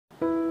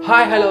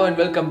Hi, hello and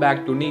welcome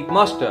back to NEET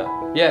Master.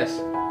 Yes,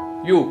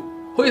 you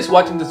who is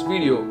watching this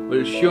video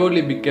will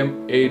surely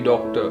become a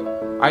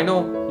doctor. I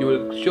know you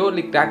will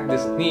surely crack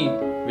this NEET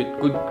with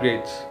good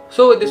grades.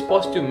 So with this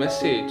positive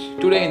message,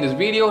 today in this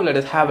video let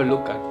us have a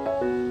look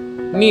at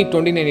NEET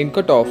 2019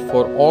 cutoff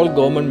for all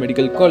government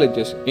medical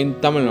colleges in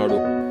Tamil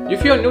Nadu.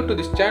 If you are new to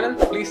this channel,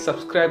 please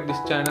subscribe this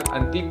channel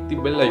and click the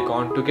bell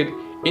icon to get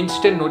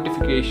instant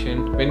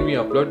notification when we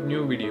upload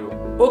new video.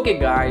 Okay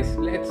guys,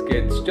 let's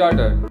get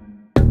started.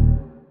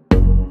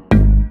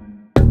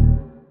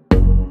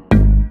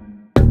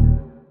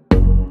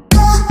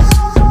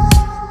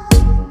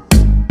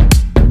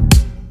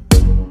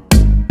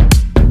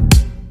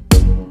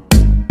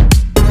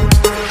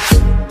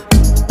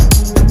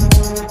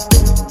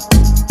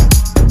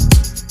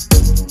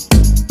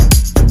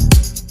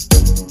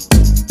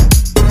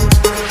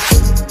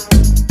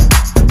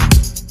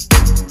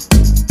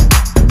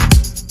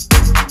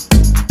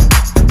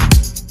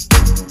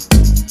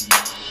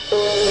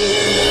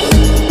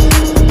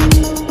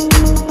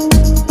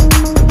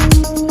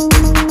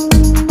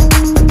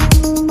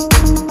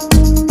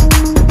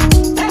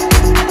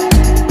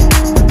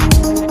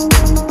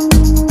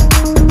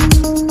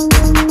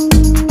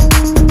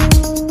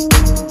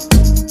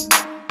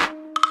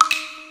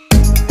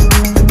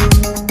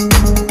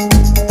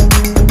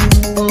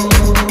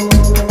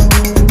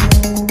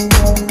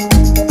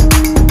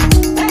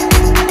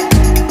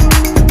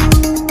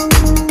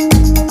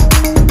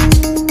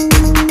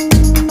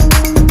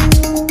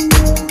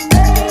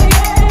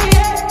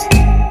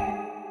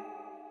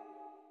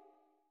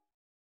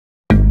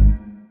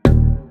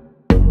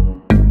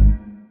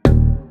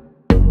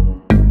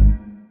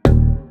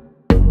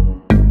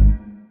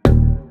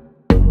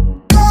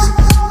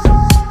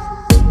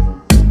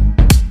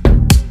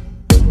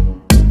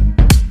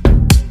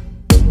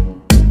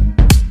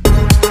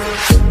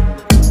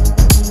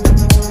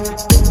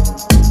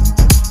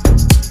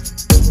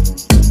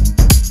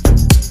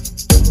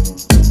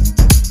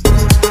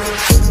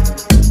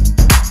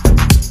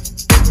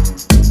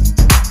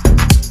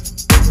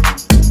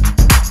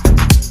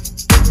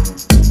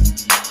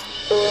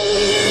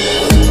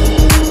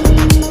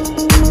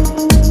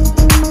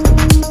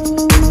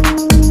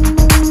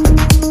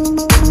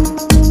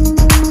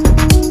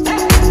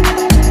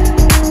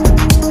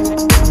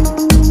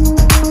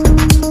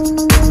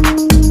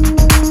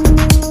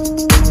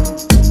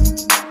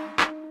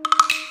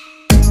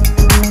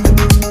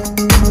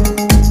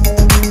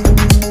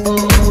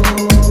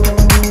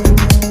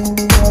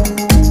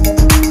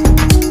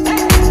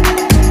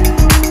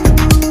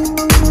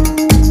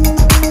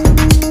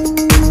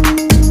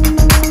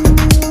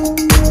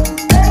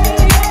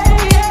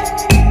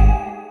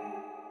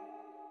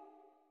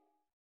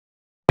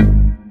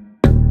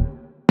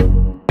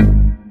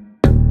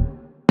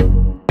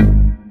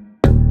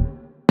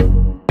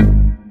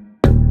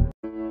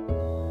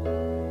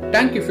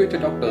 Thank you future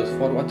doctors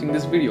for watching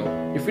this video.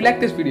 If you like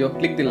this video,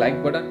 click the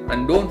like button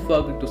and don't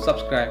forget to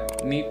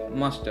subscribe NEET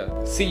Master.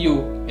 See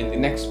you in the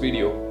next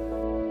video.